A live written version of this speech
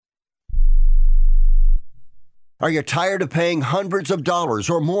Are you tired of paying hundreds of dollars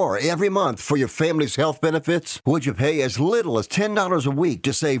or more every month for your family's health benefits? Would you pay as little as $10 a week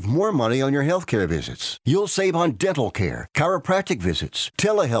to save more money on your health care visits? You'll save on dental care, chiropractic visits,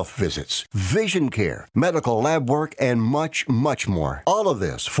 telehealth visits, vision care, medical lab work, and much, much more. All of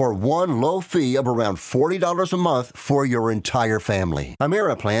this for one low fee of around $40 a month for your entire family.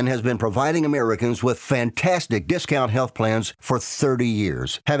 Ameriplan has been providing Americans with fantastic discount health plans for 30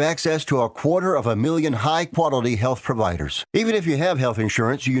 years. Have access to 250,000 high-quality health providers. Even if you have health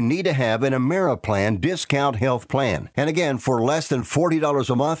insurance, you need to have an Ameriplan discount health plan. And again, for less than $40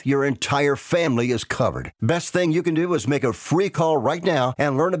 a month, your entire family is covered. Best thing you can do is make a free call right now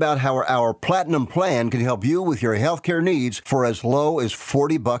and learn about how our Platinum Plan can help you with your health care needs for as low as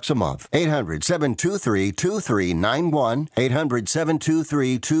 $40 a month. 800-723-2391.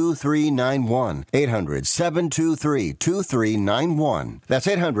 800-723-2391. 800-723-2391. That's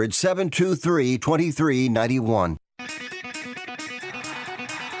 800-723-2391.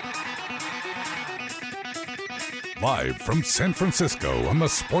 Live from San Francisco on the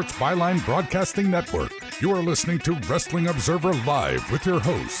Sports Byline Broadcasting Network, you are listening to Wrestling Observer Live with your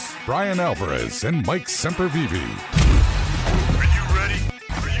hosts, Bryan Alvarez and Mike Sempervive. Are you ready?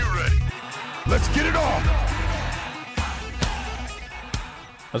 Are you ready? Let's get it on!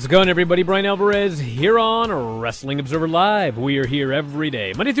 How's it going, everybody? Bryan Alvarez here on Wrestling Observer Live. We are here every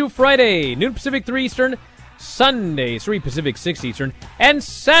day, Monday through Friday, noon Pacific, 3 Eastern, Sundays, 3 Pacific, 6 Eastern, and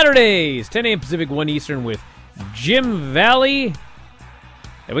Saturdays, 10 a.m. Pacific, 1 Eastern with Jim Valley.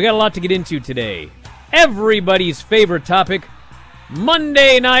 And we got a lot to get into today. Everybody's favorite topic,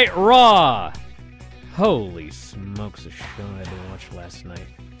 Monday Night Raw. Holy smokes, a show I had to watch last night.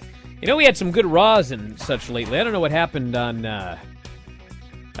 You know, we had some good Raws and such lately. I don't know what happened on... I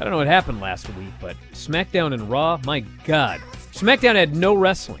don't know what happened last week, but SmackDown and Raw, my God. SmackDown had no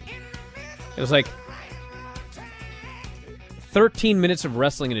wrestling. It was like 13 minutes of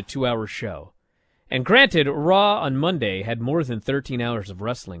wrestling in a 2-hour show. And granted, Raw on Monday had more than 13 hours of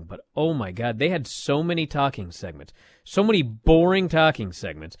wrestling, but oh my God, they had so many talking segments, so many boring talking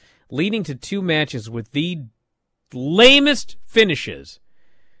segments, leading to 2 matches with the lamest finishes.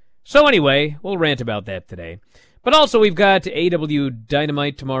 So anyway, we'll rant about that today. But also, we've got AW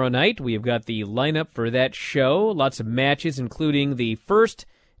Dynamite tomorrow night. We have got the lineup for that show. Lots of matches, including the first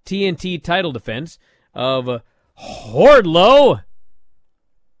TNT title defense of Wardlow.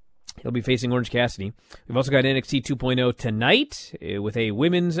 He'll be facing Orange Cassidy. We've also got NXT 2.0 tonight with a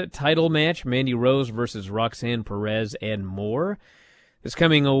women's title match, Mandy Rose versus Roxanne Perez, and more. This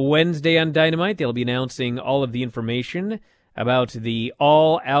coming Wednesday on Dynamite, they'll be announcing all of the information about the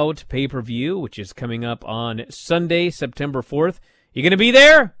All Out pay-per-view, which is coming up on Sunday, September 4th. You going to be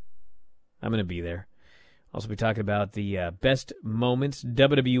there? I'm going to be there. Also be talking about the best moments,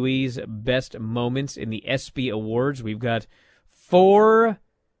 WWE's best moments in the ESPY Awards. We've got 4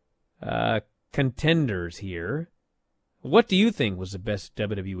 contenders here. What do you think was the best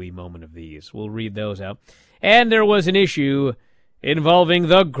WWE moment of these? We'll read those out. And there was an issue involving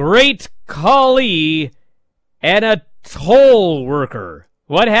the Great Khali and a toll worker.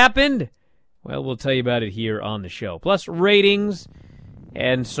 What happened? Well, we'll tell you about it here on the show. Plus ratings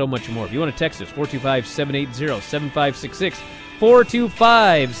and so much more. If you want to text us, 425-780-7566.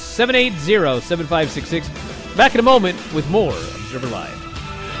 425-780-7566. Back in a moment with more Observer Live.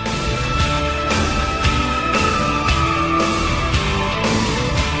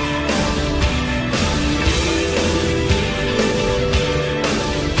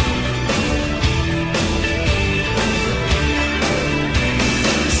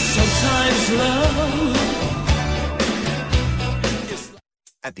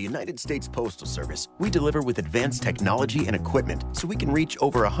 At the United States Postal Service, we deliver with advanced technology and equipment so we can reach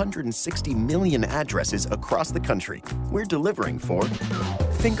over 160 million addresses across the country. We're delivering for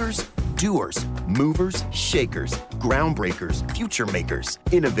thinkers, doers, movers, shakers, groundbreakers, future makers,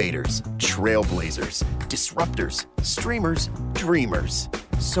 innovators, trailblazers, disruptors, streamers, dreamers.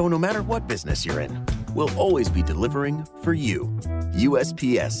 So no matter what business you're in, we'll always be delivering for you.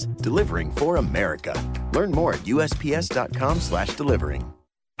 USPS, delivering for America. Learn more at USPS.com/delivering.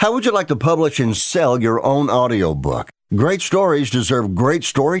 How would you like to publish and sell your own audiobook? Great stories deserve great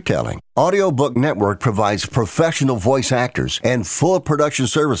storytelling. Audiobook Network provides professional voice actors and full production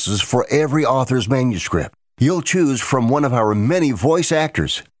services for every author's manuscript. You'll choose from one of our many voice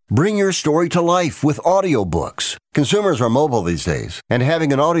actors. Bring your story to life with audiobooks. Consumers are mobile these days, and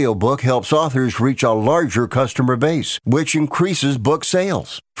having an audiobook helps authors reach a larger customer base, which increases book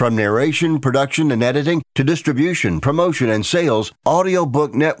sales. From narration, production, and editing to distribution, promotion, and sales,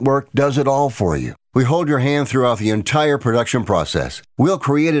 Audiobook Network does it all for you. We hold your hand throughout the entire production process. We'll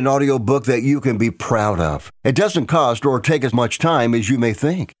create an audiobook that you can be proud of. It doesn't cost or take as much time as you may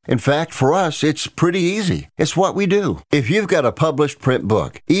think. In fact, for us, it's pretty easy. It's what we do. If you've got a published print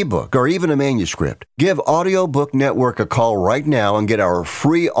book, ebook, or even a manuscript, give Audiobook Network a call right now and get our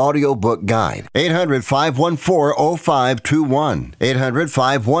free audiobook guide. 800-514-0521.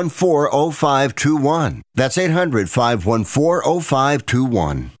 800-514-0521. That's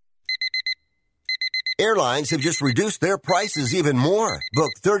 800-514-0521. Airlines have just reduced their prices even more. Book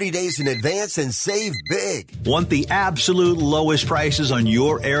 30 days in advance and save big. Want the absolute lowest prices on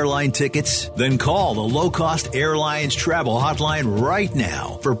your airline tickets? Then call the Low Cost Airlines Travel Hotline right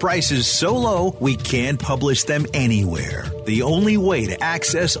now for prices so low we can't publish them anywhere. The only way to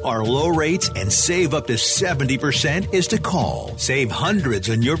access our low rates and save up to 70% is to call. Save hundreds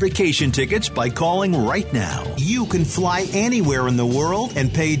on your vacation tickets by calling right now. You can fly anywhere in the world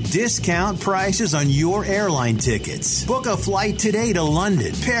and pay discount prices on your airline tickets. Book a flight today to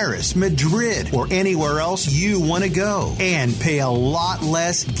London, Paris, Madrid, or anywhere else you want to go. And pay a lot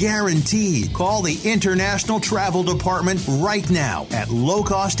less guaranteed. Call the International Travel Department right now at Low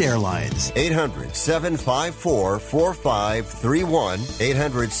Cost Airlines. 800-754-4531.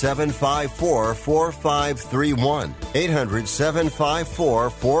 800-754-4531.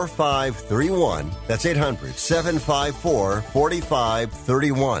 800-754-4531. That's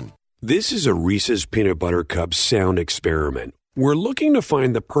 800-754-4531. This is a Reese's Peanut Butter Cup sound experiment. We're looking to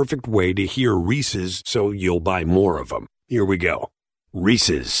find the perfect way to hear Reese's so you'll buy more of them. Here we go.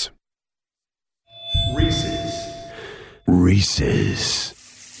 Reese's. Reese's.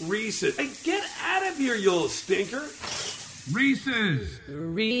 Reese's. Reese's. Hey, get out of here, you little stinker. Reese's.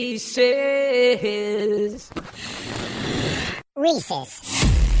 Reese's. Reese's.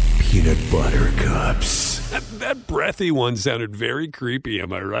 Peanut Butter Cups. That breathy one sounded very creepy,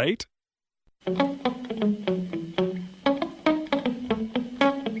 am I right?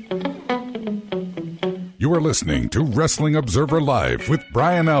 You are listening to Wrestling Observer Live with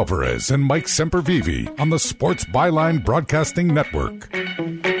Bryan Alvarez and Mike Sempervive on the Sports Byline Broadcasting Network.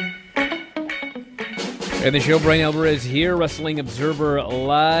 And the show, Bryan Alvarez here, Wrestling Observer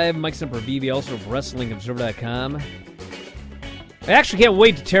Live. Mike Sempervive, also of WrestlingObserver.com. I actually can't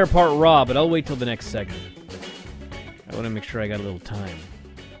wait to tear apart Raw, but I'll wait till the next segment. I want to make sure I got a little time.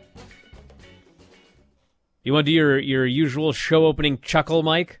 You want to do your usual show opening chuckle,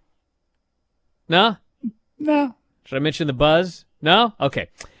 Mike? No? No. Should I mention the buzz? No? Okay.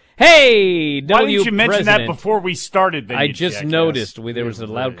 Hey, Why didn't you mention President. that before we started? Then I just noticed there was a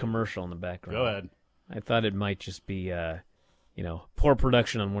loud Right. commercial in the background. Go ahead. I thought it might just be, poor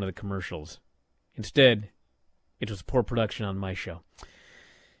production on one of the commercials. Instead, it was poor production on my show.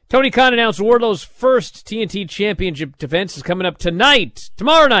 Tony Khan announced Wardlow's first TNT Championship defense is coming up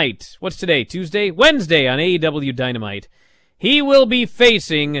tomorrow night. What's today? Tuesday? Wednesday on AEW Dynamite. He will be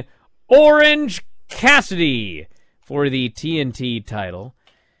facing Orange Cassidy for the TNT title.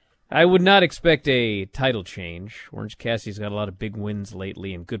 I would not expect a title change. Orange Cassidy's got a lot of big wins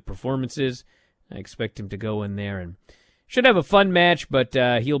lately and good performances. I expect him to go in there and should have a fun match, but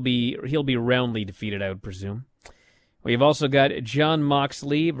he'll be roundly defeated, I would presume. We've also got Jon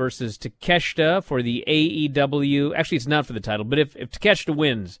Moxley versus Takeshita for the AEW. Actually, it's not for the title, but if Takeshita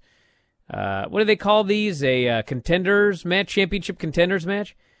wins, what do they call these? A contenders match, championship contenders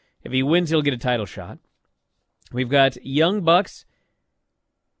match? If he wins, he'll get a title shot. We've got Young Bucks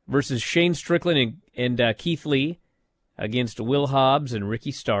versus Shane Strickland and Keith Lee against Will Hobbs and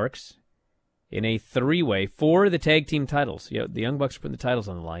Ricky Starks in a three-way for the tag team titles. The Young Bucks are putting the titles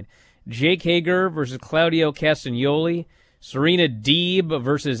on the line. Jake Hager versus Claudio Castagnoli. Serena Deeb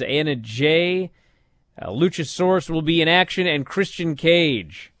versus Anna Jay. Luchasaurus will be in action, and Christian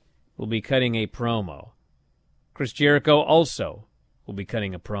Cage will be cutting a promo. Chris Jericho also will be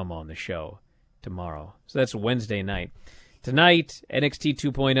cutting a promo on the show tomorrow. So that's Wednesday night. Tonight, NXT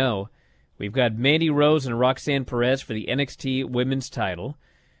 2.0, we've got Mandy Rose and Roxanne Perez for the NXT Women's title.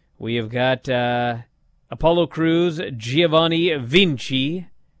 We have got Apollo Crews, Giovanni Vinci,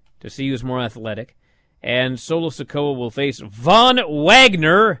 to see who's more athletic. And Solo Sikoa will face Von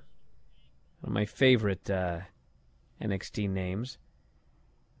Wagner, one of my favorite NXT names.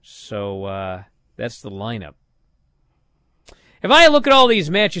 So that's the lineup. If I look at all these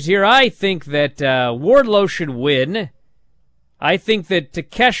matches here, I think that Wardlow should win. I think that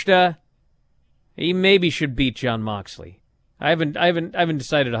Takeshita, he maybe should beat Jon Moxley. I haven't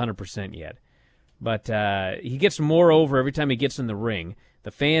decided 100% yet. But he gets more over every time he gets in the ring. The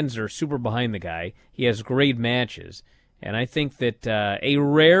fans are super behind the guy. He has great matches. And I think that a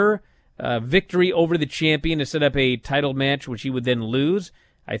rare victory over the champion to set up a title match, which he would then lose,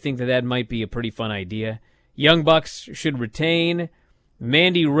 I think that might be a pretty fun idea. Young Bucks should retain.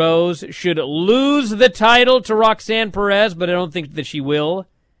 Mandy Rose should lose the title to Roxanne Perez, but I don't think that she will.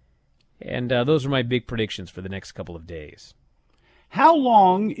 And those are my big predictions for the next couple of days. How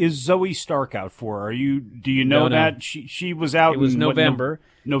long is Zoe Stark out for? Do you know that she was out? It was in November,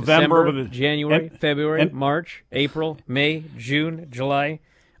 November, December, January, February, March, April, May, June, July,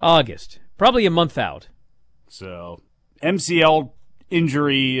 August. Probably a month out. So MCL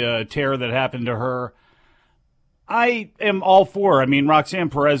injury tear that happened to her. I am all for. I mean, Roxanne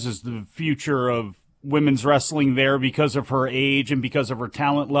Perez is the future of women's wrestling there because of her age and because of her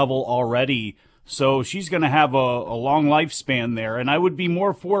talent level already. So she's going to have a long lifespan there. And I would be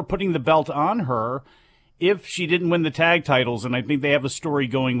more for putting the belt on her if she didn't win the tag titles. And I think they have a story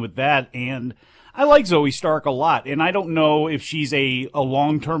going with that. And I like Zoe Stark a lot. And I don't know if she's a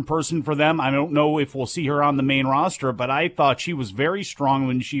long-term person for them. I don't know if we'll see her on the main roster, but I thought she was very strong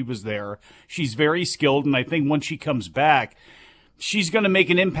when she was there. She's very skilled. And I think once she comes back, she's going to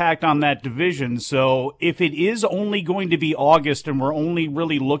make an impact on that division. So if it is only going to be August and we're only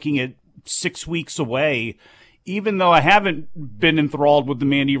really looking at 6 weeks away, even though I haven't been enthralled with the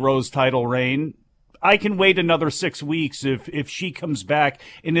Mandy Rose title reign, I can wait another 6 weeks if she comes back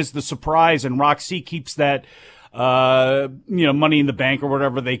and is the surprise and Roxy keeps that Money in the Bank or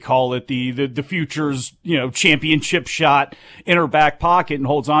whatever they call it, the future's championship shot in her back pocket and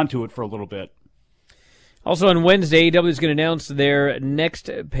holds on to it for a little bit. Also on Wednesday, AEW is going to announce their next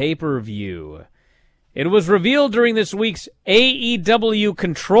pay-per-view. It was revealed during this week's AEW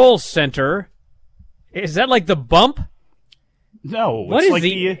Control Center. Is that like the bump? No. What is like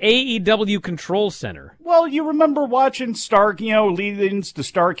the AEW Control Center? Well, you remember watching Stark, lead-ins to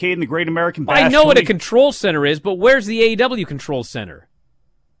Starrcade and the Great American Bash. I know what a control center is, but where's the AEW Control Center?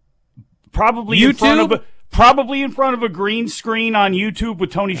 Probably YouTube? in front of a green screen on YouTube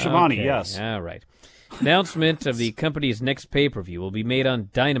with Tony Schiavone, okay. Yes. All right. Announcement of the company's next pay-per-view will be made on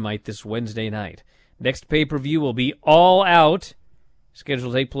Dynamite this Wednesday night. Next pay-per-view will be All Out,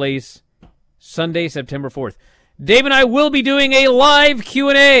 scheduled to take place Sunday, September 4th. Dave and I will be doing a live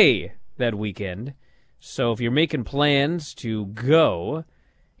Q&A that weekend. So if you're making plans to go,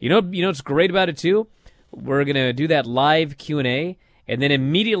 you know what's great about it too? We're going to do that live Q&A, and then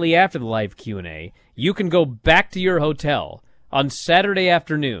immediately after the live Q&A, you can go back to your hotel on Saturday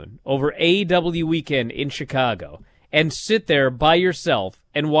afternoon over AEW weekend in Chicago and sit there by yourself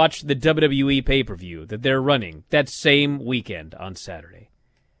and watch the WWE pay-per-view that they're running that same weekend on Saturday.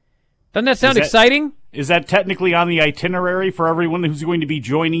 Doesn't that sound exciting? Is that technically on the itinerary for everyone who's going to be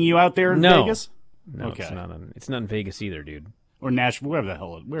joining you out there in Vegas? No, okay. It's not in Vegas either, dude. Or Nashville, wherever the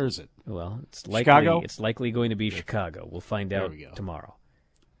hell where is it? Well, it's likely, Chicago? It's likely going to be Chicago. We'll find out tomorrow.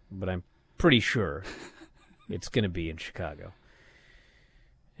 But I'm pretty sure it's going to be in Chicago.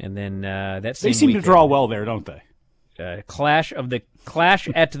 And then that same They seem weekend, to draw well there, don't they? Clash at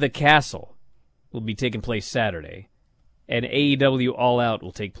the Castle will be taking place Saturday, and AEW All Out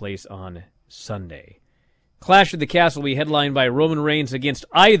will take place on Sunday. Clash at the Castle will be headlined by Roman Reigns against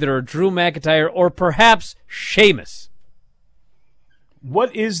either Drew McIntyre or perhaps Sheamus.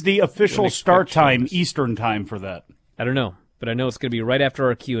 What is the official start time, Eastern time, for that? I don't know, but I know it's going to be right after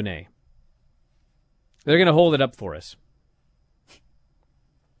our Q&A. They're going to hold it up for us.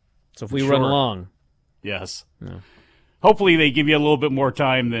 So if we run long. Yes. No. Hopefully they give you a little bit more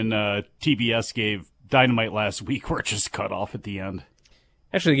time than TBS gave Dynamite last week, where it just cut off at the end.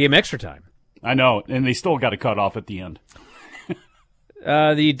 Actually, they gave them extra time. I know, and they still got to cut off at the end.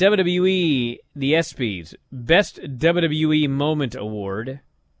 The WWE, the ESPYs, Best WWE Moment Award.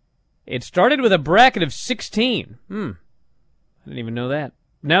 It started with a bracket of 16. I didn't even know that.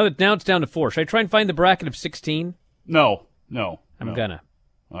 Now it's down to 4. Should I try and find the bracket of 16? No. I'm gonna.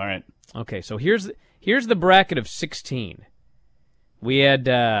 All right. Okay, so here's the bracket of 16. We had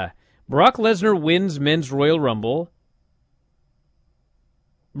Brock Lesnar wins Men's Royal Rumble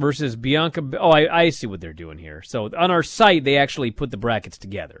versus Bianca. Oh, I see what they're doing here. So on our site, they actually put the brackets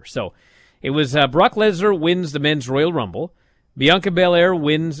together. So it was Brock Lesnar wins the Men's Royal Rumble. Bianca Belair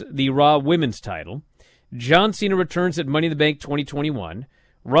wins the Raw Women's title. John Cena returns at Money in the Bank 2021.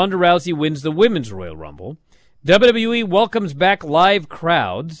 Ronda Rousey wins the Women's Royal Rumble. WWE welcomes back live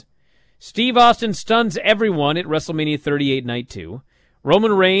crowds. Steve Austin stuns everyone at WrestleMania 38 Night 2.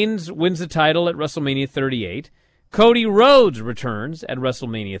 Roman Reigns wins the title at WrestleMania 38. Cody Rhodes returns at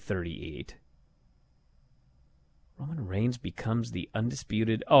WrestleMania 38. Roman Reigns becomes the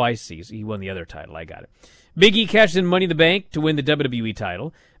undisputed... Oh, I see. He won the other title. I got it. Big E cashes in Money in the Bank to win the WWE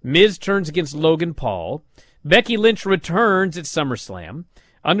title. Miz turns against Logan Paul. Becky Lynch returns at SummerSlam.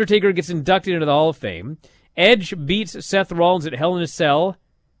 Undertaker gets inducted into the Hall of Fame. Edge beats Seth Rollins at Hell in a Cell.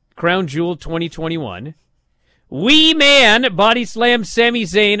 Crown Jewel 2021. Wee Man body slams Sami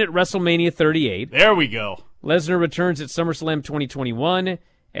Zayn at WrestleMania 38. There we go. Lesnar returns at SummerSlam 2021,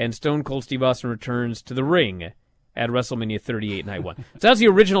 and Stone Cold Steve Austin returns to the ring at WrestleMania 38 Night 1. So that's the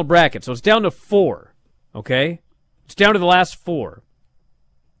original bracket, so it's down to 4, okay? It's down to the last 4.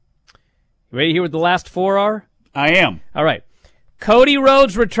 You ready to hear what the last 4 are? I am. All right. Cody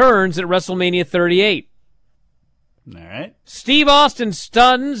Rhodes returns at WrestleMania 38. All right. Steve Austin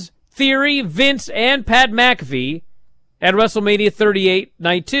stuns Theory, Vince, and Pat McAfee at WrestleMania 38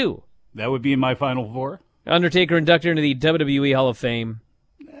 Night 2. That would be in my final 4. Undertaker inducted into the WWE Hall of Fame.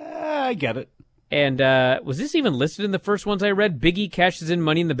 I get it. And was this even listed in the first ones I read? Big E cashes in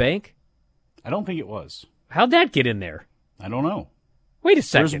Money in the Bank? I don't think it was. How'd that get in there? I don't know. Wait a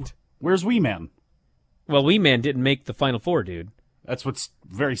second. Where's Wee Man? Well, Wee Man didn't make the final 4, dude. That's what's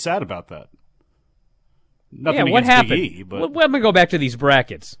very sad about that. Nothing yeah, what against happened? Big E, but Let me go back to these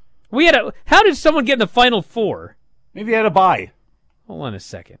brackets. How did someone get in the final 4? maybe he had a bye. Hold on a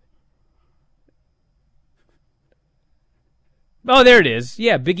second. Oh, there it is.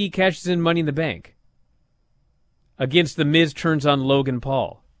 Yeah, Big E cashes in Money in the Bank. Against The Miz turns on Logan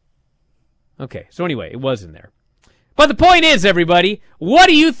Paul. Okay, so anyway, it was in there. But the point is, everybody, what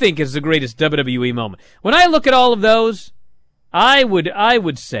do you think is the greatest WWE moment? When I look at all of those, I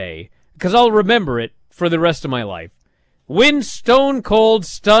would say, because I'll remember it for the rest of my life, when Stone Cold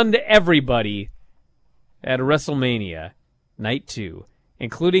stunned everybody at WrestleMania Night 2,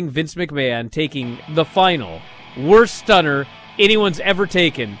 including Vince McMahon taking the final worst stunner anyone's ever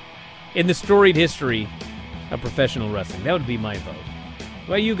taken in the storied history of professional wrestling. That would be my vote.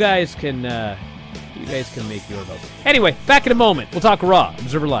 Well, you guys can make your vote. Anyway, back in a moment. We'll talk Raw.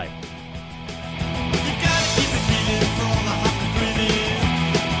 Observer Live.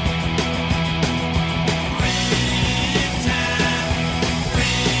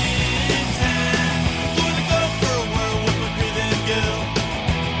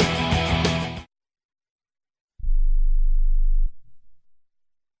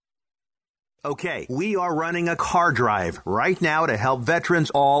 Okay, we are running a car drive right now to help veterans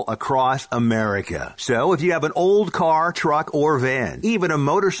all across America. So if you have an old car, truck, or van, even a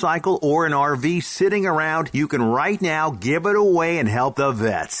motorcycle or an RV sitting around, you can right now give it away and help the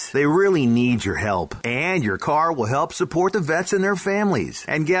vets. They really need your help. And your car will help support the vets and their families.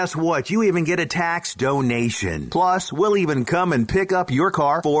 And guess what? You even get a tax donation. Plus, we'll even come and pick up your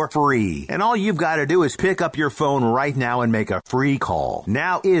car for free. And all you've got to do is pick up your phone right now and make a free call.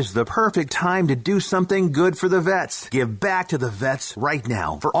 Now is the perfect time to do something good for the vets. Give back to the vets right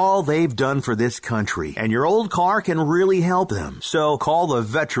now for all they've done for this country. And your old car can really help them. So call the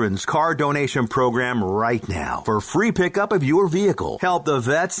Veterans Car Donation Program right now for free pickup of your vehicle. Help the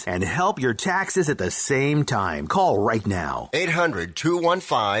vets and help your taxes at the same time. Call right now.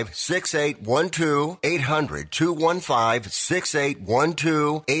 800-215-6812.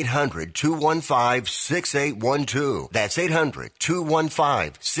 800-215-6812. 800-215-6812. That's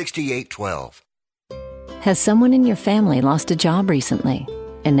 800-215-6812. Has someone in your family lost a job recently,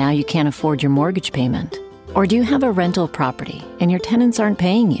 and now you can't afford your mortgage payment? Or do you have a rental property and your tenants aren't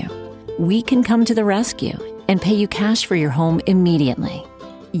paying you? We can come to the rescue and pay you cash for your home immediately.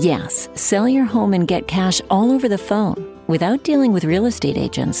 Yes, sell your home and get cash all over the phone without dealing with real estate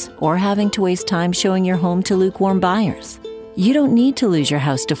agents or having to waste time showing your home to lukewarm buyers. You don't need to lose your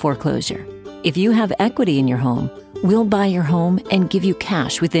house to foreclosure. If you have equity in your home, we'll buy your home and give you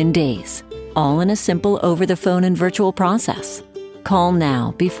cash within days. All in a simple over-the-phone and virtual process. Call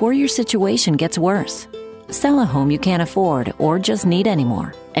now before your situation gets worse. Sell a home you can't afford or just need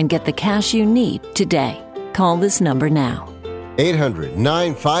anymore and get the cash you need today. Call this number now.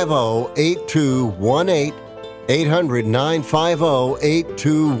 800-950-8218.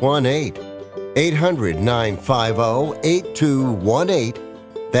 800-950-8218. 800-950-8218.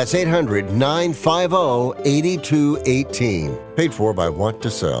 That's 800-950-8218. Paid for by Want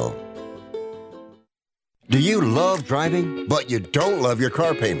to Sell. Do you love driving, but you don't love your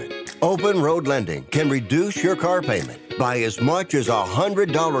car payment? Open Road Lending can reduce your car payment by as much as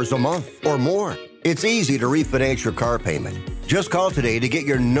 $100 a month or more. It's easy to refinance your car payment. Just call today to get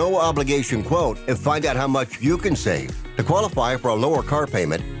your no-obligation quote and find out how much you can save. To qualify for a lower car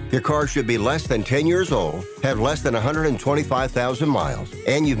payment, your car should be less than 10 years old, have less than 125,000 miles,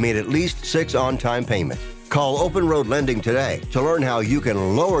 and you've made at least 6 on-time payments. Call Open Road Lending today to learn how you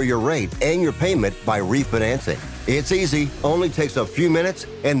can lower your rate and your payment by refinancing. It's easy, only takes a few minutes,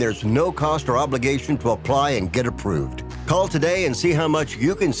 and there's no cost or obligation to apply and get approved. Call today and see how much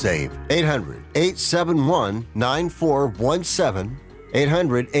you can save. 800-871-9417.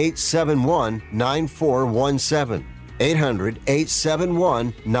 800-871-9417.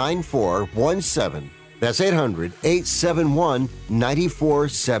 800-871-9417. That's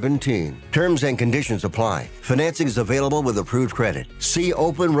 800-871-9417. Terms and conditions apply. Financing is available with approved credit. See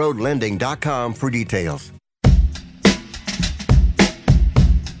openroadlending.com for details.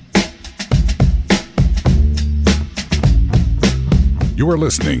 You are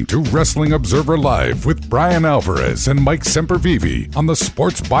listening to Wrestling Observer Live with Bryan Alvarez and Mike Sempervive on the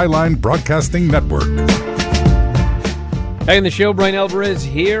Sports Byline Broadcasting Network. Back in the show, Bryan Alvarez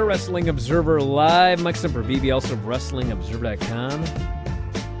here, Wrestling Observer Live. Mike Sempervive, also of WrestlingObserver.com.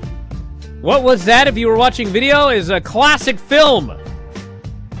 What Was That, if you were watching video, is a classic film.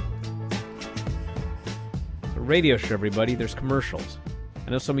 It's a radio show, everybody. There's commercials.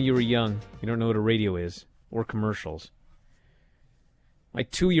 I know some of you are young. You don't know what a radio is, or commercials. My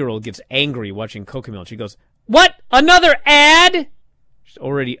 2-year-old gets angry watching Cocomelon. She goes, "What? Another ad?" She's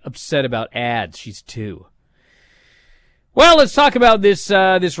already upset about ads. She's 2. Well, let's talk about this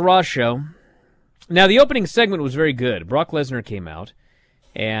Raw show. Now, the opening segment was very good. Brock Lesnar came out,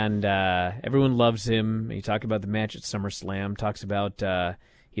 and everyone loves him. He talked about the match at SummerSlam, talks about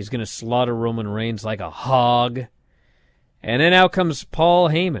he's going to slaughter Roman Reigns like a hog. And then out comes Paul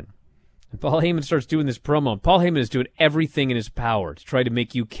Heyman. And Paul Heyman starts doing this promo. Paul Heyman is doing everything in his power to try to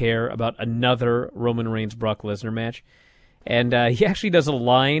make you care about another Roman Reigns-Brock Lesnar match. And he actually does a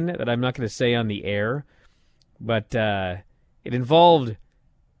line that I'm not going to say on the air, but it involved...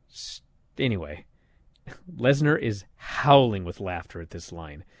 Anyway, Lesnar is howling with laughter at this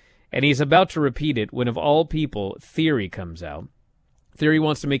line. And he's about to repeat it when, of all people, Theory comes out. Theory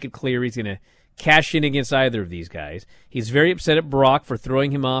wants to make it clear he's going to cash in against either of these guys. He's very upset at Brock for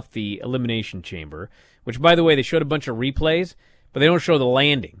throwing him off the Elimination Chamber, which, by the way, they showed a bunch of replays, but they don't show the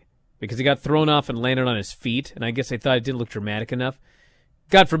landing because he got thrown off and landed on his feet, and I guess they thought it didn't look dramatic enough.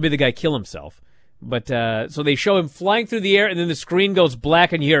 God forbid the guy kill himself. But so they show him flying through the air, and then the screen goes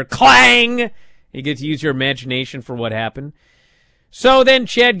black, and you hear clang! You get to use your imagination for what happened. So then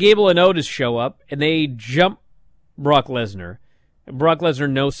Chad Gable and Otis show up, and they jump Brock Lesnar. Brock Lesnar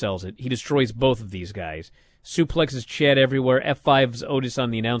no-sells it. He destroys both of these guys. Suplexes Chad everywhere, F5s Otis on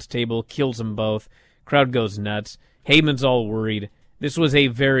the announce table, kills them both. Crowd goes nuts. Heyman's all worried. This was a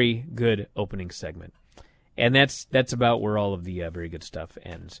very good opening segment. And that's about where all of the very good stuff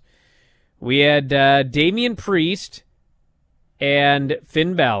ends. We had Damian Priest and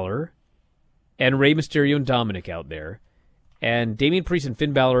Finn Balor and Rey Mysterio and Dominic out there. And Damian Priest and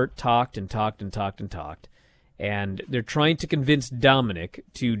Finn Balor talked and talked and talked and talked. And they're trying to convince Dominic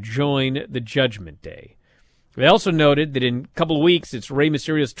to join the Judgment Day. They also noted that in a couple of weeks, it's Rey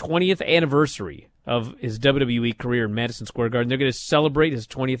Mysterio's 20th anniversary of his WWE career in Madison Square Garden. They're going to celebrate his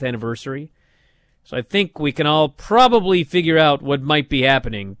 20th anniversary. So I think we can all probably figure out what might be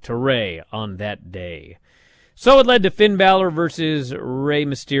happening to Rey on that day. So it led to Finn Balor versus Rey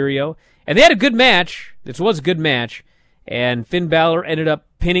Mysterio. And they had a good match. This was a good match. And Finn Balor ended up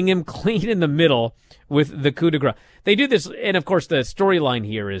pinning him clean in the middle with the coup de grace. They do this, and of course the storyline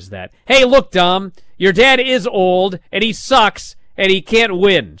here is that, hey, look, Dom, your dad is old, and he sucks, and he can't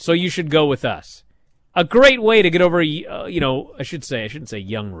win, so you should go with us. A great way to get over, I shouldn't say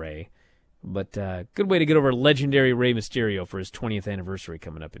young Rey, but good way to get over legendary Rey Mysterio for his 20th anniversary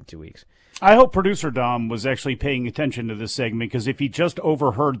coming up in 2 weeks. I hope producer Dom was actually paying attention to this segment, because if he just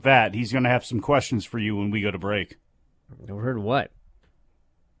overheard that, he's going to have some questions for you when we go to break. Overheard what?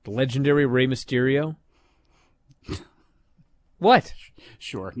 The legendary Rey Mysterio? What?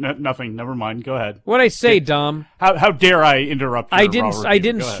 Sure, nothing. Never mind. Go ahead. What'd I say, Dom? How dare I interrupt? I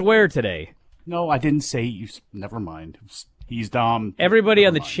didn't swear today. No, I didn't say you. Never mind. He's Dom. Everybody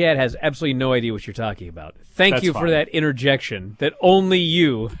on the chat has absolutely no idea what you're talking about. Thank you for that interjection that only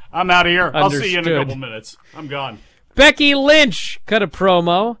you. I'm out of here. Understood. I'll see you in a couple minutes. I'm gone. Becky Lynch cut a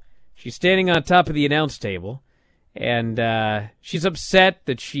promo. She's standing on top of the announce table, and she's upset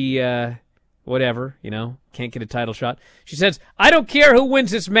that she, can't get a title shot. She says, "I don't care who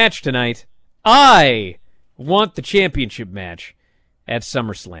wins this match tonight. I want the championship match at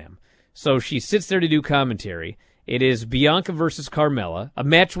SummerSlam." So she sits there to do commentary. It is Bianca versus Carmella, a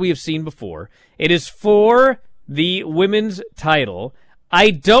match we have seen before. It is for the women's title.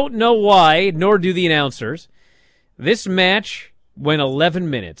 I don't know why, nor do the announcers. This match went 11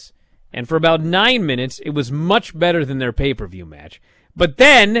 minutes, and for about 9 minutes, it was much better than their pay-per-view match. But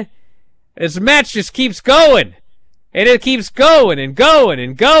then, this match just keeps going, and it keeps going and going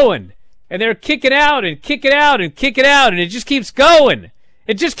and going, and they're kicking out and kicking out and kicking out, and it just keeps going.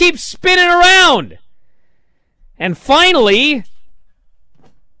 It just keeps spinning around. And finally,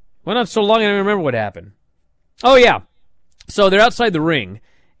 went on so long I don't remember what happened. Oh, yeah. So they're outside the ring,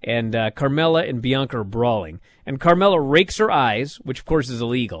 and Carmella and Bianca are brawling. And Carmella rakes her eyes, which of course is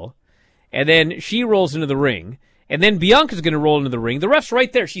illegal, and then she rolls into the ring, and then Bianca's going to roll into the ring. The ref's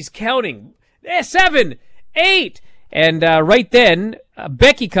right there. She's counting. 7, 8. And right then,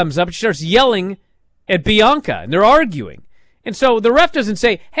 Becky comes up and she starts yelling at Bianca, and they're arguing. And so the ref doesn't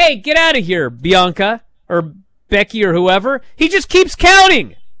say, hey, get out of here, Bianca, or Becky, or whoever. He just keeps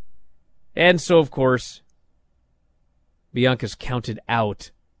counting. And so, of course, Bianca's counted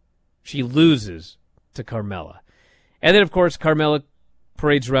out. She loses to Carmella. And then, of course, Carmella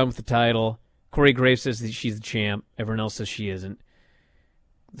parades around with the title. Corey Graves says that she's the champ. Everyone else says she isn't.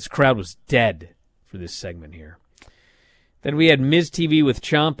 This crowd was dead for this segment here. Then we had Miz TV with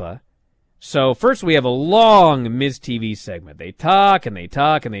Ciampa. So first we have a long Miz TV segment. They talk and they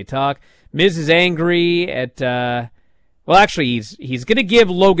talk and they talk. Miz is angry at, well, actually, he's going to give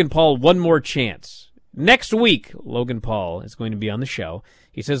Logan Paul one more chance. Next week, Logan Paul is going to be on the show.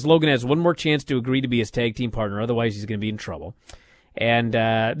 He says Logan has one more chance to agree to be his tag team partner, otherwise he's going to be in trouble. And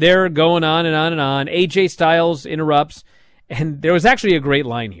they're going on and on and on. AJ Styles interrupts, and there was actually a great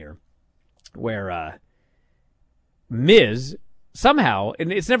line here where Miz somehow,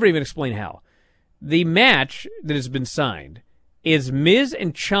 and it's never even explained how, the match that has been signed is Miz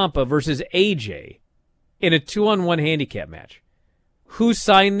and Ciampa versus AJ in a 2-on-1 handicap match. Who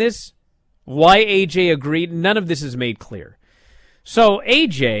signed this? Why AJ agreed? None of this is made clear. So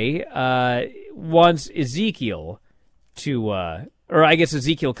AJ wants Ezekiel to, or I guess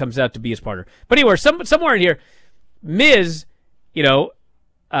Ezekiel comes out to be his partner. But anyway, somewhere in here, Miz,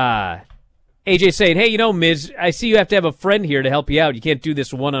 AJ saying, hey, Miz, I see you have to have a friend here to help you out. You can't do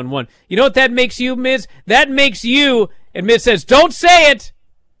this one-on-one. You know what that makes you, Miz? That makes you, and Miz says, don't say it.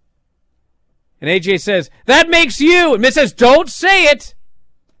 And AJ says, that makes you, and Miz says, don't say it.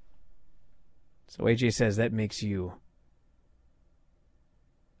 So AJ says, that makes you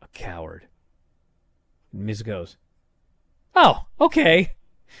a coward. And Miz goes, oh, okay.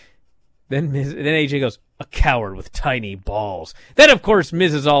 Then AJ goes, a coward with tiny balls. Then, of course,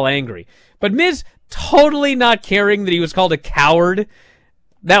 Miz is all angry. But Miz totally not caring that he was called a coward.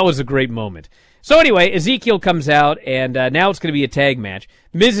 That was a great moment. So anyway, Ezekiel comes out, and now it's going to be a tag match.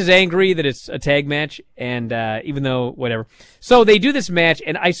 Miz is angry that it's a tag match, and even though, whatever. So they do this match,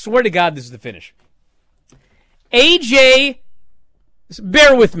 and I swear to God, this is the finish. AJ,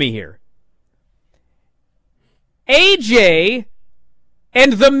 bear with me here. AJ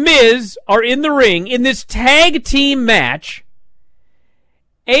and The Miz are in the ring in this tag team match.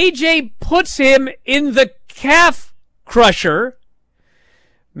 AJ puts him in the calf crusher.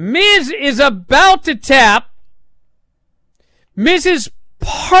 Miz is about to tap. Miz's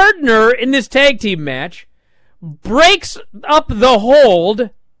partner in this tag team match breaks up the hold,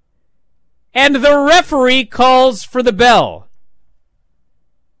 and the referee calls for the bell.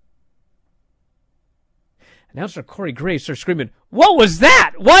 Announcer Corey Graves starts screaming, what was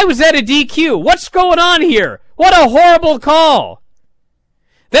that? Why was that a DQ? What's going on here? What a horrible call.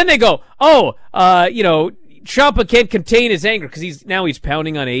 Then they go, Ciampa can't contain his anger because he's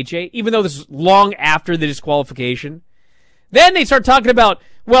pounding on AJ, even though this is long after the disqualification. Then they start talking about,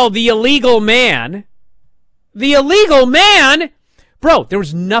 well, the illegal man. The illegal man? Bro, there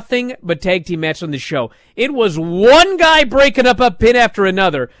was nothing but tag team matches on this show. It was one guy breaking up a pin after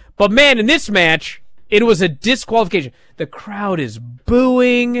another. But man, in this match, it was a disqualification. The crowd is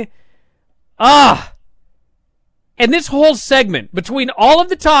booing. And this whole segment, between all of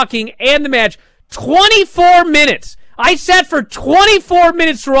the talking and the match, 24 minutes. I sat for 24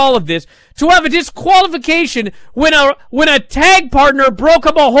 minutes through all of this to have a disqualification when a tag partner broke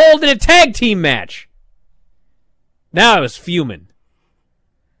up a hold in a tag team match. Now I was fuming.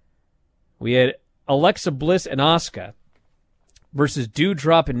 We had Alexa Bliss and Asuka versus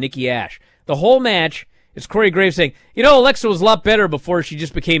Doudrop and Nikki Ash. The whole match is Corey Graves saying, Alexa was a lot better before she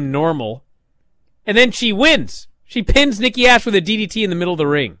just became normal. And then she wins. She pins Nikki Ash with a DDT in the middle of the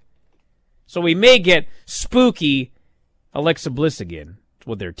ring. So we may get spooky Alexa Bliss again. That's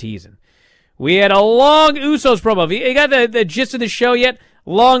what they're teasing. We had a long Usos promo. You got the gist of the show yet?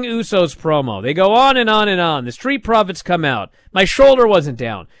 Long Usos promo. They go on and on and on. The Street Profits come out. My shoulder wasn't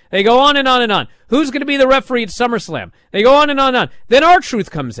down. They go on and on and on. Who's going to be the referee at SummerSlam? They go on and on and on. Then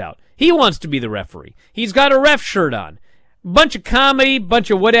R-Truth comes out. He wants to be the referee. He's got a ref shirt on. Bunch of comedy,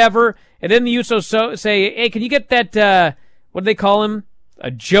 bunch of whatever. And then the Usos say, hey, can you get that, what do they call him? A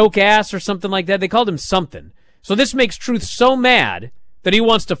joke ass or something like that? They called him something. So this makes Truth so mad that he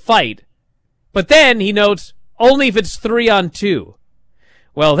wants to fight. But then he notes, only if it's 3-on-2.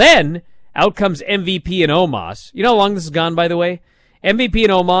 Well then, out comes MVP and Omos. You know how long this has gone, by the way? MVP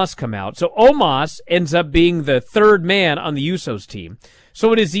and Omos come out. So Omos ends up being the third man on the Usos team.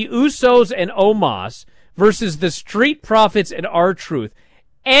 So it is the Usos and Omos versus the Street Profits and R-Truth.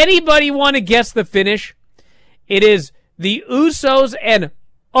 Anybody want to guess the finish? It is the Usos and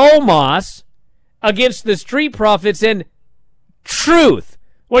Omos against the Street Profits and Truth.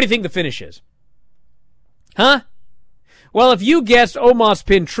 What do you think the finish is? Huh? Well, if you guessed Omos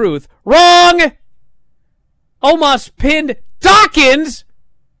pinned Truth, wrong! Omos pinned Dawkins!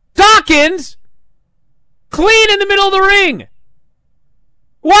 Dawkins! Clean in the middle of the ring!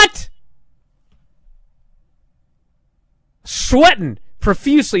 What? Sweating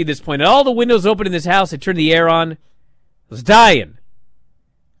profusely at this point. And all the windows open in this house. I turned the air on. I was dying.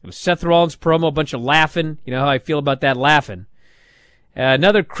 It was Seth Rollins promo, a bunch of laughing. You know how I feel about that laughing.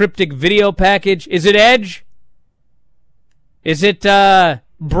 Another cryptic video package. Is it Edge? Is it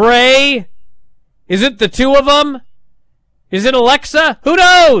Bray? Is it the two of them? Is it Alexa? Who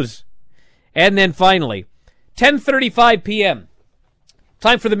knows? And then finally, 10:35 p.m.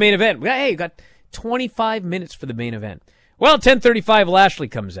 Time for the main event. Hey, you got 25 minutes for the main event. Well, 10:35, Lashley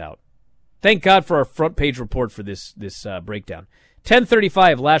comes out. Thank God for our front page report for this breakdown.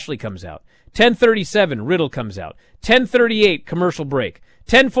 10:35, Lashley comes out. 10:37, Riddle comes out. 10:38, commercial break.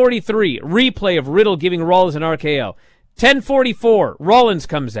 10:43, replay of Riddle giving Rollins an RKO. 10:44, Rollins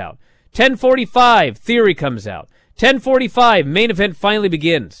comes out. 10:45, Theory comes out. 10:45, main event finally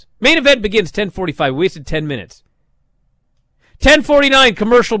begins. Main event begins 10:45, wasted 10 minutes. 10:49,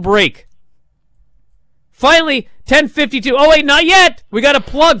 commercial break. Finally, 10:52. Oh, wait, not yet. We got a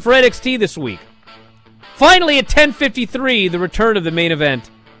plug for NXT this week. Finally, at 10:53, the return of the main event.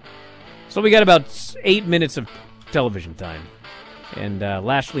 So we got about 8 minutes of television time. And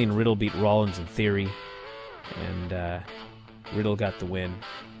Lashley and Riddle beat Rollins in Theory. And Riddle got the win.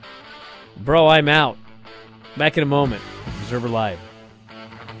 Bro, I'm out. Back in a moment. Observer Live.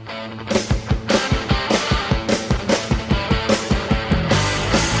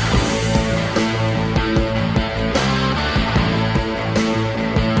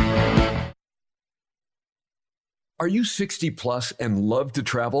 Are you 60 plus and love to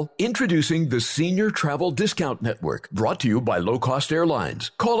travel? Introducing the Senior Travel Discount Network, brought to you by Low Cost Airlines.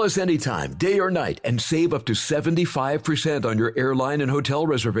 Call us anytime, day or night, and save up to 75% on your airline and hotel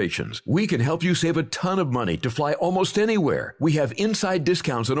reservations. We can help you save a ton of money to fly almost anywhere. We have inside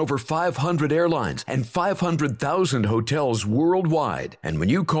discounts on over 500 airlines and 500,000 hotels worldwide. And when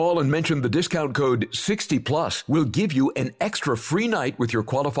you call and mention the discount code 60 plus, we'll give you an extra free night with your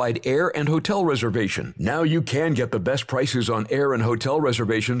qualified air and hotel reservation. Now you can get the best prices on air and hotel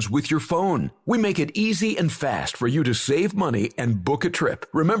reservations with your phone. We make it easy and fast for you to save money and book a trip.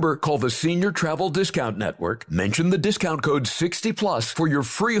 Remember, call the Senior Travel Discount Network, mention the discount code 60 plus for your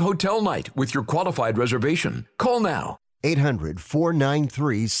free hotel night with your qualified reservation. Call now.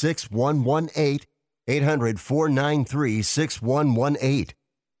 800-493-6118. 800-493-6118.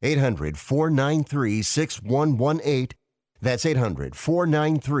 800-493-6118. That's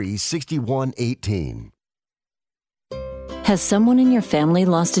 800-493-6118. Has someone in your family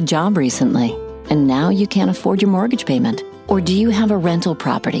lost a job recently, and now you can't afford your mortgage payment? Or do you have a rental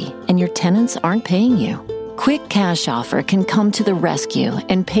property and your tenants aren't paying you? Quick Cash Offer can come to the rescue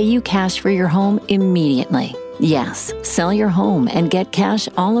and pay you cash for your home immediately. Yes, sell your home and get cash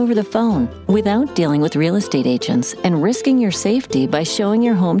all over the phone without dealing with real estate agents and risking your safety by showing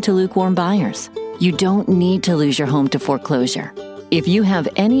your home to lukewarm buyers. You don't need to lose your home to foreclosure. If you have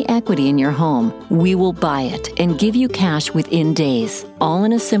any equity in your home, we will buy it and give you cash within days, all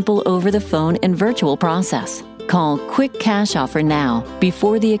in a simple over-the-phone and virtual process. Call Quick Cash Offer now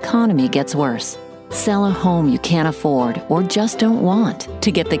before the economy gets worse. Sell a home you can't afford or just don't want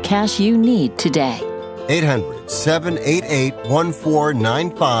to get the cash you need today.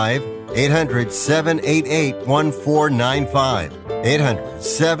 800-788-1495. 800-788-1495.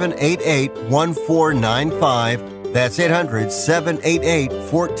 800-788-1495. That's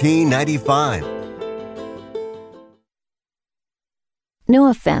 800-788-1495. No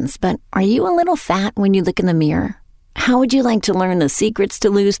offense, but are you a little fat when you look in the mirror? How would you like to learn the secrets to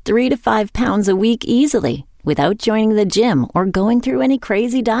lose 3 to 5 pounds a week easily without joining the gym or going through any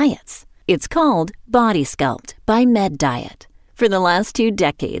crazy diets? It's called Body Sculpt by Med Diet. For the last 2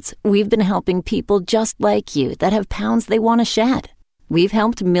 decades, we've been helping people just like you that have pounds they want to shed. We've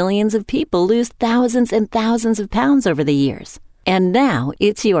helped millions of people lose thousands and thousands of pounds over the years. And now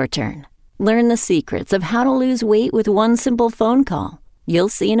it's your turn. Learn the secrets of how to lose weight with one simple phone call. You'll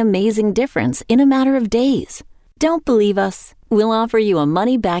see an amazing difference in a matter of days. Don't believe us? We'll offer you a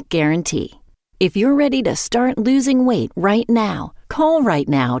money-back guarantee. If you're ready to start losing weight right now, Call right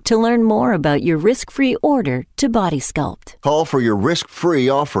now to learn more about your risk-free order to Body Sculpt. Call for your risk-free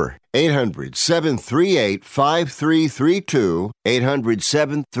offer. 800-738-5332.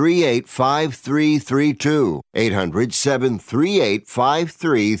 800-738-5332.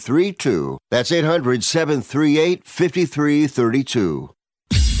 800-738-5332. That's 800-738-5332.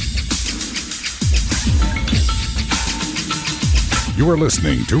 You are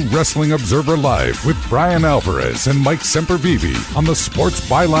listening to Wrestling Observer Live with Bryan Alvarez and Mike Sempervive on the Sports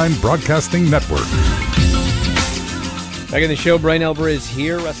Byline Broadcasting Network. Back in the show, Bryan Alvarez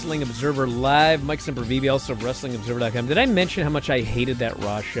here, Wrestling Observer Live. Mike Sempervive, also of WrestlingObserver.com. Did I mention how much I hated that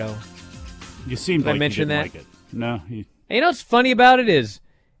Raw show? You seemed like you didn't like it. No. And you know what's funny about it is,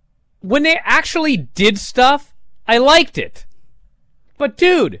 when they actually did stuff, I liked it. But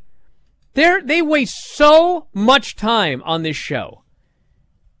dude, they waste so much time on this show.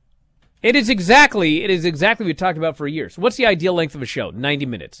 It is exactly what we talked about for years. What's the ideal length of a show? 90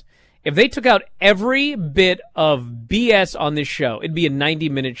 minutes. If they took out every bit of BS on this show, it'd be a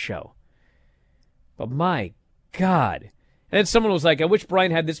 90-minute show. But my God. And then someone was like, I wish Bryan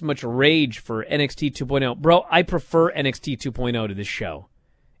had this much rage for NXT 2.0. Bro, I prefer NXT 2.0 to this show.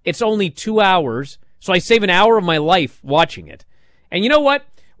 It's only 2 hours, so I save an hour of my life watching it. And you know what?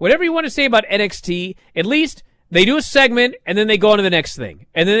 Whatever you want to say about NXT, at least they do a segment, and then they go on to the next thing.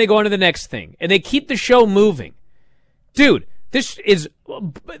 And then they go on to the next thing. And they keep the show moving. Dude, this is...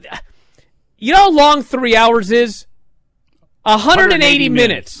 You know how long 3 hours is? 180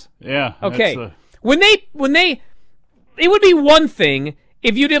 minutes. Yeah. Okay. When they, it would be one thing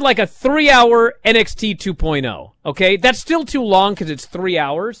if you did like a 3-hour NXT 2.0. Okay, that's still too long because it's 3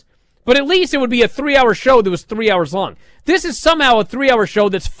 hours. But at least it would be a 3-hour show that was 3 hours long. This is somehow a 3-hour show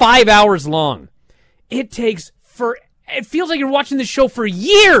that's 5 hours long. It feels like you're watching this show for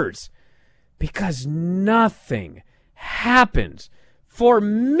years because nothing happens for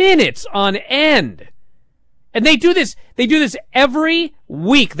minutes on end. And they do this every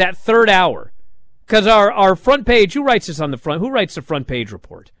week, that third hour. Because our front page, who writes this on the front? Who writes the front page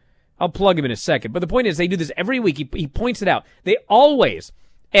report? I'll plug him in a second. But the point is, they do this every week. He points it out. They always,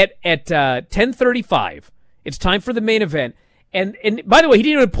 at 10:35, it's time for the main event. And by the way, he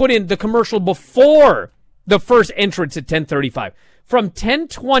didn't even put in the commercial before the first entrance at 10:35. From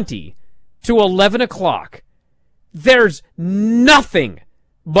 10:20 to 11 o'clock, there's nothing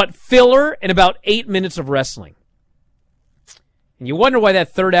but filler and about 8 minutes of wrestling. And you wonder why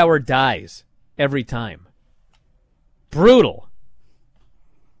that third hour dies every time. Brutal.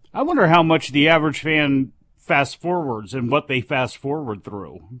 I wonder how much the average fan fast forwards and what they fast forward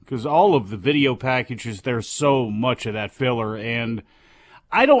through. Because all of the video packages, there's so much of that filler. And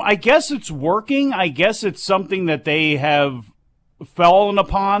I guess it's working. I guess it's something that they have fallen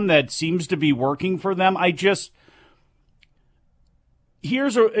upon that seems to be working for them.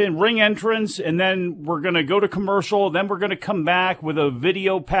 Here's a ring entrance, and then we're going to go to commercial, then we're going to come back with a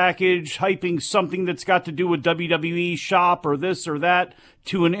video package hyping something that's got to do with WWE shop or this or that,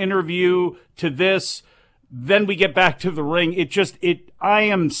 to an interview, to this. Then we get back to the ring. I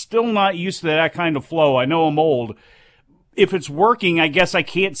am still not used to that kind of flow. I know I'm old. If it's working, I guess I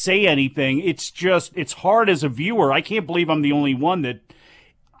can't say anything. It's hard as a viewer. I can't believe I'm the only one that,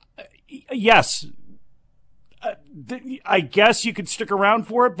 yes, I guess you could stick around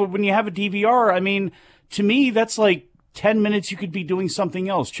for it, but when you have a DVR, I mean, to me, that's like 10 minutes you could be doing something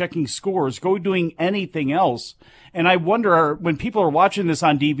else, checking scores, doing anything else. And I wonder, when people are watching this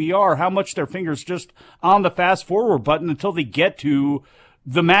on DVR, how much their fingers just on the fast forward button until they get to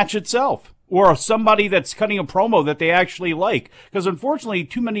the match itself, or somebody that's cutting a promo that they actually like. Because unfortunately,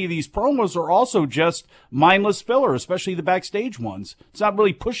 too many of these promos are also just mindless filler, especially the backstage ones. It's not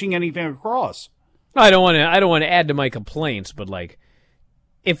really pushing anything across. I don't want to add to my complaints, but like,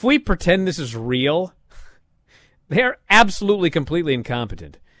 if we pretend this is real, they're absolutely completely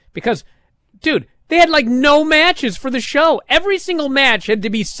incompetent. Because, dude, they had like no matches for the show. Every single match had to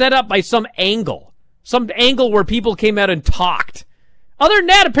be set up by some angle where people came out and talked. Other than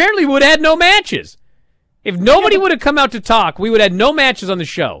that, apparently we would have had no matches. If nobody would have come out to talk, we would have had no matches on the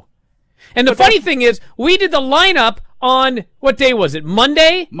show. And the funny thing is, we did the lineup on, what day was it?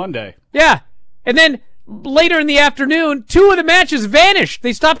 Monday? Monday. Yeah. And then later in the afternoon, 2 of the matches vanished.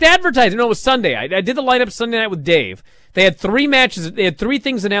 They stopped advertising. No, it was Sunday. I did the lineup Sunday night with Dave. They had 3 matches. They had 3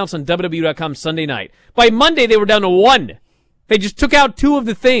 things announced on WWE.com Sunday night. By Monday, they were down to 1. They just took out 2 of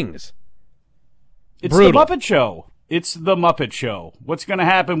the things. It's brutal. The Muppet Show. It's the Muppet Show. What's going to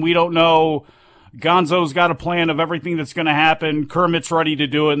happen, we don't know. Gonzo's got a plan of everything that's going to happen. Kermit's ready to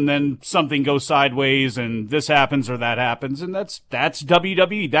do it, and then something goes sideways, and this happens or that happens, and that's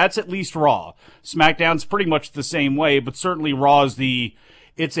WWE. That's at least Raw. SmackDown's pretty much the same way, but certainly Raw is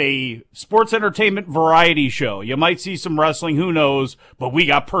it's a sports entertainment variety show. You might see some wrestling, who knows, but we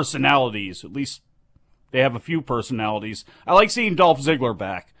got personalities. At least they have a few personalities. I like seeing Dolph Ziggler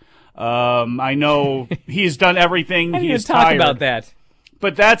back. I know he's done everything. I didn't He's even talk tired. about that.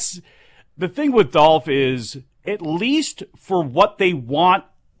 But that's the thing with Dolph is, at least for what they want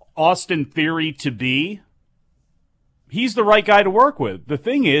Austin Theory to be, he's the right guy to work with. The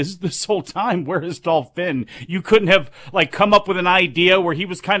thing is, this whole time, where has Dolph been? You couldn't have come up with an idea where he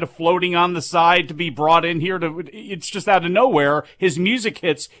was kind of floating on the side to be brought in here it's just out of nowhere. His music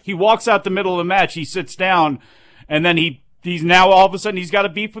hits. He walks out the middle of the match. He sits down, and then he's now all of a sudden he's got a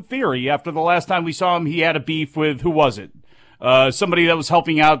beef with Theory. After the last time we saw him, he had a beef with, who was it? Somebody that was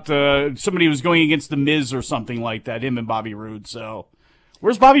helping out, somebody who was going against The Miz or something like that, him and Bobby Roode. So,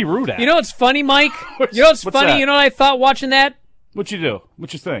 where's Bobby Roode at? You know what's funny, Mike? You know what's funny? That? You know what I thought watching that? What'd you do?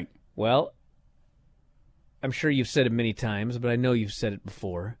 What'd you think? Well, I'm sure you've said it many times, but I know you've said it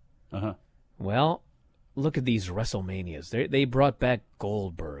before. Uh-huh. Well, look at these WrestleManias. They brought back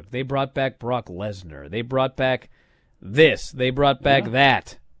Goldberg. They brought back Brock Lesnar. They brought back this. They brought back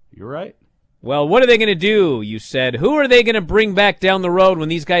that. You're right. Well, what are they going to do, you said? Who are they going to bring back down the road when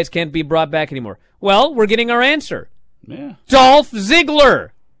these guys can't be brought back anymore? Well, we're getting our answer. Yeah. Dolph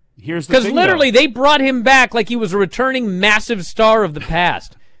Ziggler. Here's the thing, because literally though. They brought him back like he was a returning massive star of the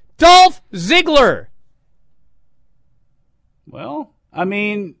past. Dolph Ziggler. Well, I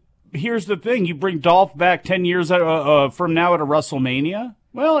mean, here's the thing. You bring Dolph back 10 years from now at a WrestleMania?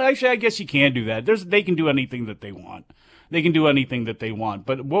 Well, actually, I guess you can do that. They can do anything that they want. They can do anything that they want.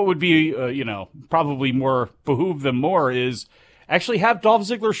 But what would be, probably more behoove them more is actually have Dolph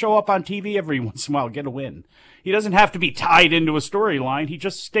Ziggler show up on TV every once in a while, get a win. He doesn't have to be tied into a storyline. He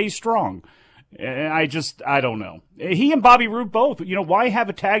just stays strong. I don't know. He and Bobby Roode both. Why have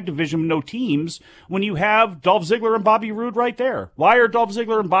a tag division with no teams when you have Dolph Ziggler and Bobby Roode right there? Why are Dolph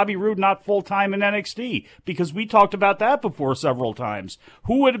Ziggler and Bobby Roode not full-time in NXT? Because we talked about that before several times.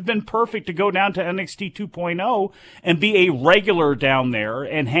 Who would have been perfect to go down to NXT 2.0 and be a regular down there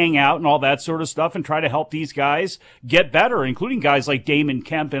and hang out and all that sort of stuff and try to help these guys get better, including guys like Damon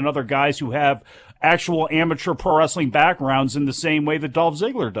Kemp and other guys who have actual amateur pro wrestling backgrounds in the same way that Dolph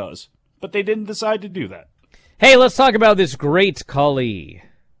Ziggler does. But they didn't decide to do that. Hey, let's talk about this great Khali.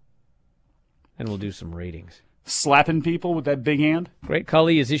 And we'll do some ratings. Slapping people with that big hand? Great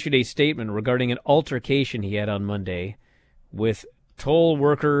Khali has issued a statement regarding an altercation he had on Monday with toll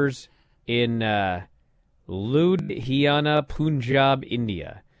workers in Ludhiana, Punjab,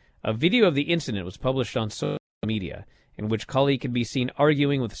 India. A video of the incident was published on social media, in which Khali can be seen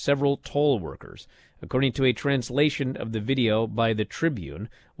arguing with several toll workers. According to a translation of the video by the Tribune,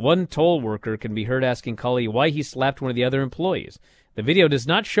 one toll worker can be heard asking Khali why he slapped one of the other employees. The video does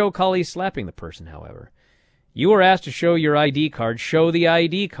not show Khali slapping the person, however. You were asked to show your ID card. Show the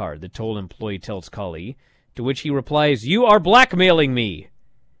ID card, the toll employee tells Khali, to which he replies, "You are blackmailing me."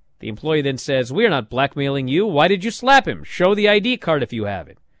 The employee then says, "We are not blackmailing you. Why did you slap him? Show the ID card if you have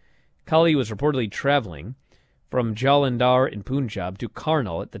it." Khali was reportedly traveling from Jalandhar in Punjab to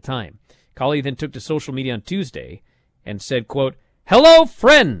Karnal at the time. Khali then took to social media on Tuesday and said, quote, "Hello,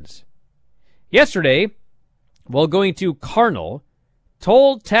 friends! Yesterday, while going to Karnal,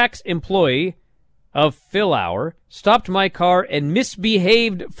 toll tax employee of Philaur stopped my car and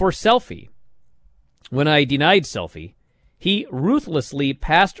misbehaved for selfie. When I denied selfie, he ruthlessly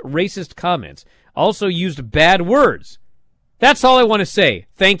passed racist comments, also used bad words. That's all I want to say.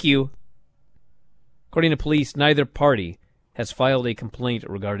 Thank you." According to police, neither party has filed a complaint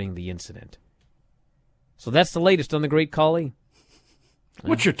regarding the incident. So that's the latest on the great Khali.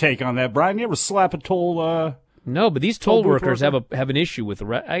 What's your take on that, Brian? You ever slap a toll? No, but these toll workers have an issue with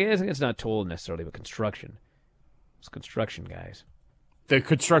I guess it's not toll necessarily, but construction. It's construction guys. The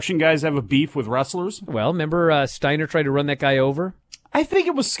construction guys have a beef with wrestlers? Well, remember Steiner tried to run that guy over? I think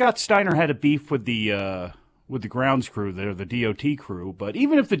it was Scott Steiner had a beef with the grounds crew there, the DOT crew. But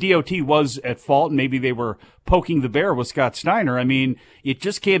even if the DOT was at fault, and maybe they were poking the bear with Scott Steiner, I mean, you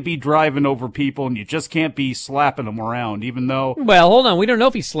just can't be driving over people, and you just can't be slapping them around, even though... Well, hold on. We don't know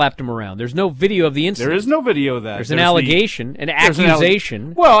if he slapped him around. There's no video of the incident. There is no video of that. There's an allegation, an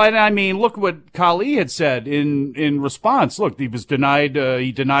accusation. Well, and I mean, look what Khali had said in response. Look, he was denied,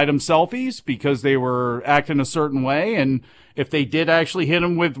 he denied him selfies because they were acting a certain way, and if they did actually hit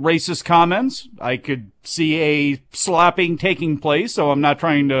him with racist comments, I could see a slapping taking place, so I'm not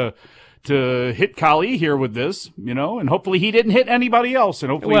trying to to hit Kali here with this, and hopefully he didn't hit anybody else,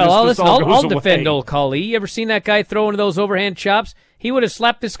 and hopefully I'll this all goes I'll away. defend old Kali. You ever seen that guy throw into those overhand chops? He would have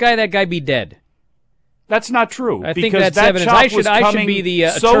slapped this guy, that guy be dead. That's not true. I think because that's that evidence. chop I should be the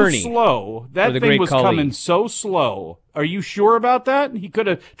so attorney. Slow. That thing was Kali. coming so slow. Are you sure about that? He could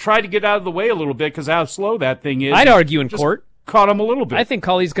have tried to get out of the way a little bit because how slow that thing is. I'd argue in court. Caught him a little bit. I think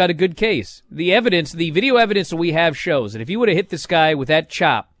Kali's got a good case. The video evidence that we have shows that if he would have hit this guy with that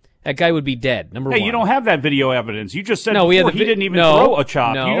chop, that guy would be dead. Number one. Hey, you don't have that video evidence. You just said he didn't even throw a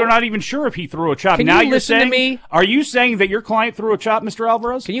chop. No. You're not even sure if he threw a chop. Can now you you're listen saying, to me? Are you saying that your client threw a chop, Mr.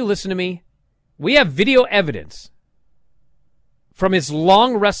 Alvarez? Can you listen to me? We have video evidence from his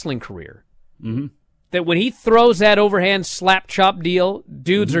long wrestling career that when he throws that overhand slap chop deal,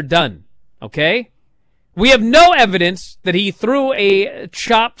 dudes are done. Okay? We have no evidence that he threw a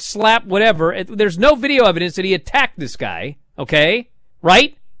chop, slap, whatever. There's no video evidence that he attacked this guy. Okay?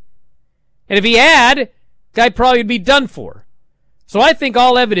 Right? And if he had, guy probably would be done for. So I think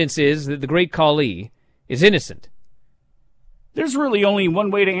all evidence is that the great Kali is innocent. There's really only one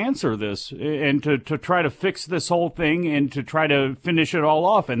way to answer this and to try to fix this whole thing and to try to finish it all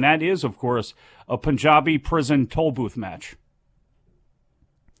off, and that is, of course, a Punjabi prison toll booth match.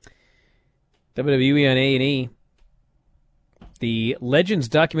 WWE on A&E. The Legends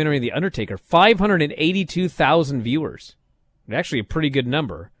documentary The Undertaker, 582,000 viewers. Actually a pretty good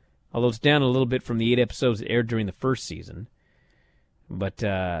number, although it's down a little bit from the 8 episodes that aired during the first season. But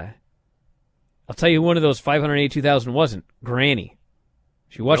I'll tell you who one of those 582,000 wasn't. Granny.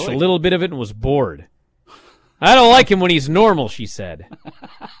 She watched a little bit of it and was bored. I don't like him when he's normal, she said.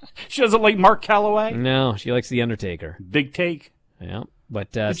 She doesn't like Mark Calloway? No, she likes The Undertaker. Big take. Yeah.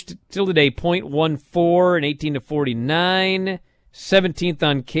 But still today, 0.14 and 18 to 49. 17th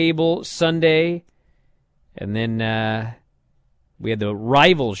on cable Sunday. And then we had the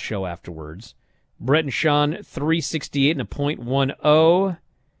Rivals show afterwards. Brett and Sean, 368 and a 0.10.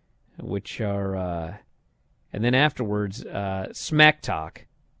 Which are, and then afterwards, Smack Talk,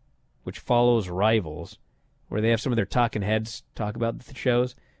 which follows Rivals, where they have some of their talking heads talk about the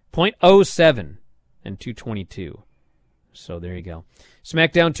shows. 0.07 and 222. So there you go.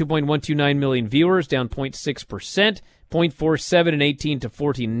 SmackDown, 2.129 million viewers, down 0.6%. 0.47 and 18 to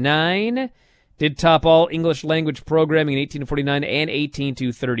 49. Did top all English language programming in 18 to 49 and 18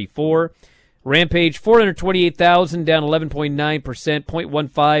 to 34. Rampage, 428,000, down 11.9%.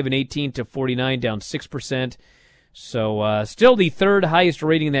 0.15 and 18 to 49, down 6%. So still the third highest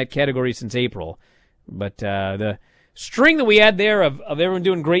rating in that category since April. But the string that we had there of everyone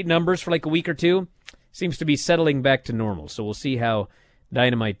doing great numbers for like a week or two seems to be settling back to normal. So we'll see how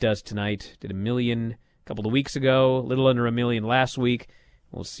Dynamite does tonight. Did 1 million a couple of weeks ago, a little under 1 million last week.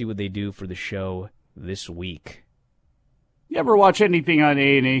 We'll see what they do for the show this week. You ever watch anything on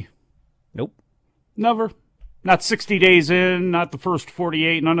A&E? Nope. Never? Not 60 days in, not the first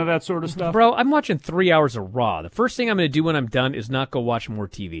 48, none of that sort of stuff? Bro, I'm watching 3 hours of Raw. The first thing I'm going to do when I'm done is not go watch more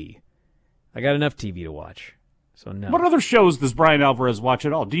TV. I got enough TV to watch. So no. What other shows does Bryan Alvarez watch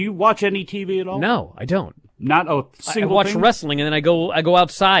at all? Do you watch any TV at all? No, I don't. Not a single I watch thing? wrestling and then I go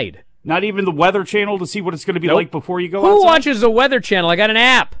outside. Not even the Weather Channel to see what it's going to be like before you go Who outside? watches the Weather Channel? I got an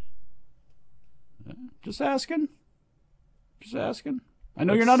app. Just asking. I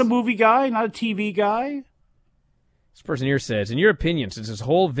know you're not a movie guy, not a TV guy. This person here says, in your opinion, since this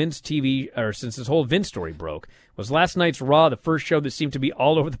whole Vince story broke, was last night's Raw the first show that seemed to be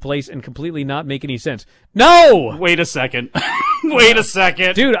all over the place and completely not make any sense? No! Wait a second. Wait a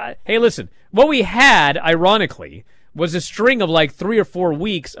second. Dude, hey, listen. What we had, ironically, was a string of like 3 or 4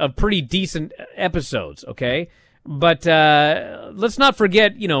 weeks of pretty decent episodes, okay? But let's not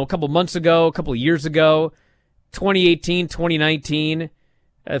forget, a couple months ago, a couple of years ago, 2018, 2019,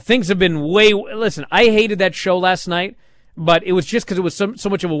 things have been listen, I hated that show last night, but it was just because it was so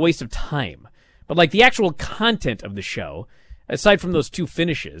much of a waste of time. But like the actual content of the show, aside from those 2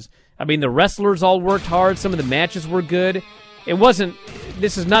 finishes, I mean, the wrestlers all worked hard, some of the matches were good.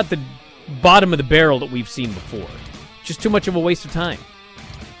 This is not the bottom of the barrel that we've seen before. Just too much of a waste of time.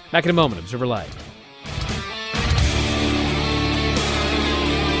 Back in a moment, Observer Live.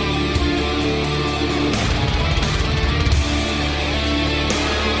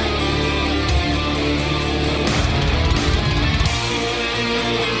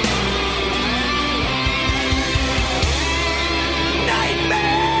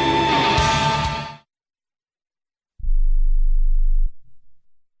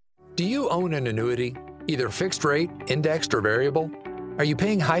 Do you own an annuity, either fixed rate, indexed, or variable? Are you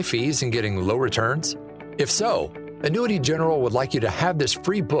paying high fees and getting low returns? If so, Annuity General would like you to have this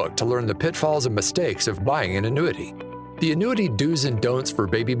free book to learn the pitfalls and mistakes of buying an annuity. The Annuity Do's and Don'ts for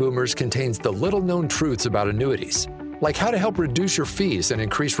Baby Boomers contains the little-known truths about annuities, like how to help reduce your fees and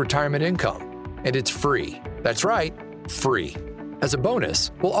increase retirement income. And it's free. That's right, free. As a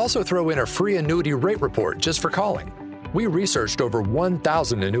bonus, we'll also throw in a free annuity rate report just for calling. We researched over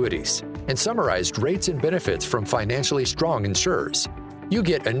 1,000 annuities and summarized rates and benefits from financially strong insurers. You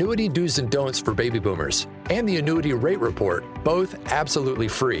get Annuity Do's and Don'ts for Baby Boomers and the Annuity Rate Report, both absolutely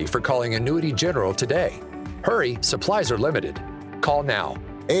free for calling Annuity General today. Hurry, supplies are limited. Call now.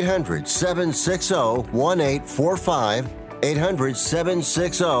 800-760-1845.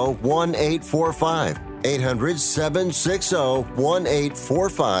 800-760-1845.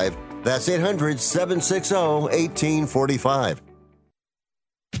 800-760-1845. That's 800-760-1845.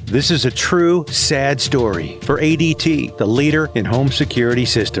 This is a true, sad story for ADT, the leader in home security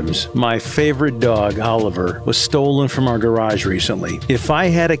systems. My favorite dog, Oliver, was stolen from our garage recently. If I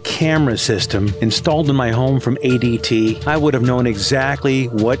had a camera system installed in my home from ADT, I would have known exactly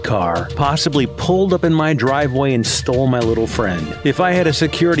what car possibly pulled up in my driveway and stole my little friend. If I had a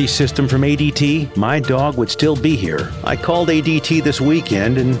security system from ADT, my dog would still be here. I called ADT this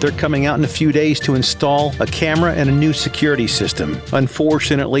weekend, and they're coming out in a few days to install a camera and a new security system.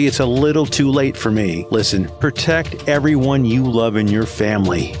 Unfortunately, it's a little too late for me. Listen, protect everyone you love in your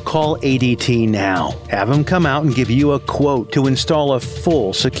family. Call ADT now. Have them come out and give you a quote to install a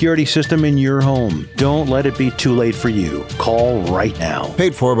full security system in your home. Don't let it be too late for you. Call right now.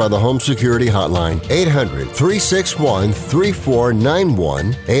 Paid for by the Home Security Hotline.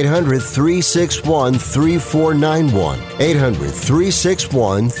 800-361-3491. 800-361-3491.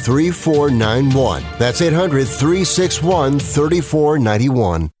 800-361-3491. That's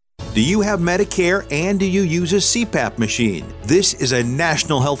 800-361-3491. Do you have Medicare and do you use a CPAP machine? This is a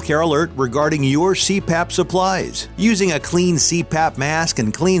national healthcare alert regarding your CPAP supplies. Using a clean CPAP mask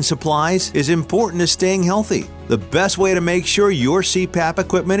and clean supplies is important to staying healthy. The best way to make sure your CPAP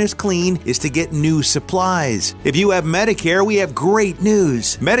equipment is clean is to get new supplies. If you have Medicare, we have great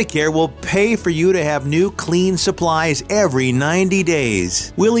news. Medicare will pay for you to have new clean supplies every 90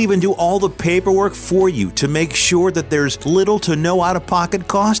 days. We'll even do all the paperwork for you to make sure that there's little to no out-of-pocket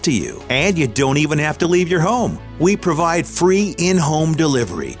cost to you. And you don't even have to leave your home. We provide free in-home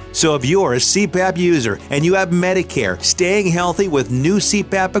delivery. So if you're a CPAP user and you have Medicare, staying healthy with new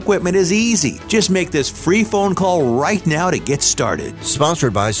CPAP equipment is easy. Just make this free phone call right now to get started.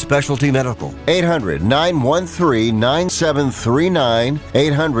 Sponsored by Specialty Medical. 800-913-9739.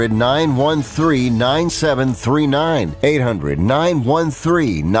 800-913-9739.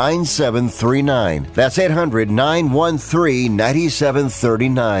 800-913-9739. That's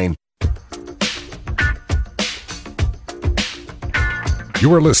 800-913-9739.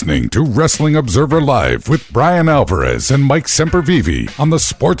 You are listening to Wrestling Observer Live with Bryan Alvarez and Mike Sempervive on the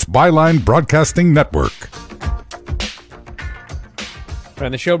Sports Byline Broadcasting Network.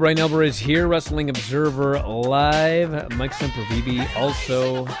 On the show, Bryan Alvarez here, Wrestling Observer Live. Mike Sempervive,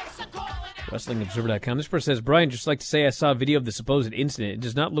 also WrestlingObserver.com. This person says, Bryan, just like to say I saw a video of the supposed incident. It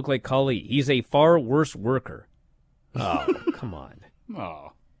does not look like Khali. He's a far worse worker. Oh, come on.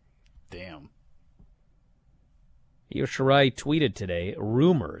 Oh, damn. Io Shirai tweeted today,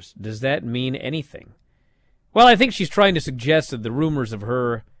 rumors. Does that mean anything? Well, I think she's trying to suggest that the rumors of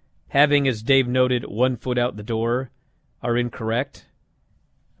her having, as Dave noted, one foot out the door are incorrect.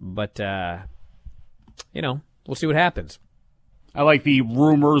 But, we'll see what happens. I like the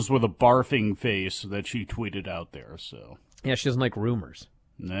rumors with a barfing face that she tweeted out there, so. Yeah, she doesn't like rumors.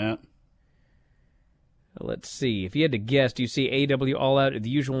 Nah. Let's see. If you had to guess, do you see AEW All Out at the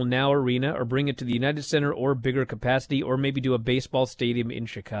usual Now Arena, or bring it to the United Center, or bigger capacity, or maybe do a baseball stadium in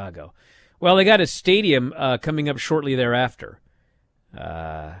Chicago? Well, they got a stadium coming up shortly thereafter.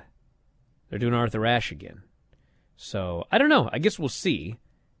 They're doing Arthur Ashe again. So, I don't know. I guess we'll see.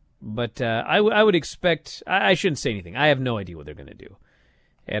 But I would expect... I shouldn't say anything. I have no idea what they're going to do.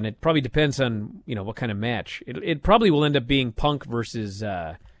 And it probably depends on, what kind of match. It probably will end up being Punk versus...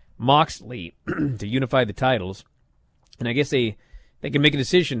 Moxley to unify the titles, and I guess they can make a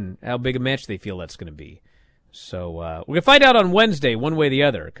decision how big a match they feel that's going to be. So we're going to find out on Wednesday, one way or the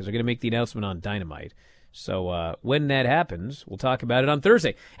other, because they're going to make the announcement on Dynamite. So when that happens, we'll talk about it on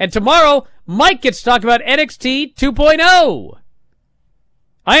Thursday. And tomorrow, Mike gets to talk about NXT 2.0.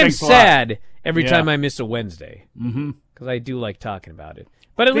 I am sad every time I miss a Wednesday, because I do like talking about it.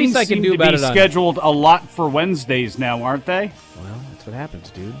 But at least I can do about it on... scheduled a lot for Wednesdays now, aren't they? Well, that's what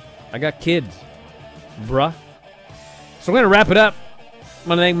happens, dude. I got kids, bruh. So we're going to wrap it up. I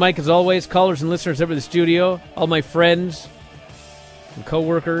want to thank Mike, as always, callers and listeners over the studio, all my friends and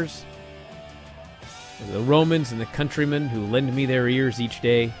co-workers, the Romans and the countrymen who lend me their ears each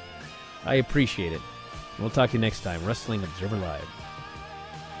day. I appreciate it. We'll talk to you next time. Wrestling Observer Live.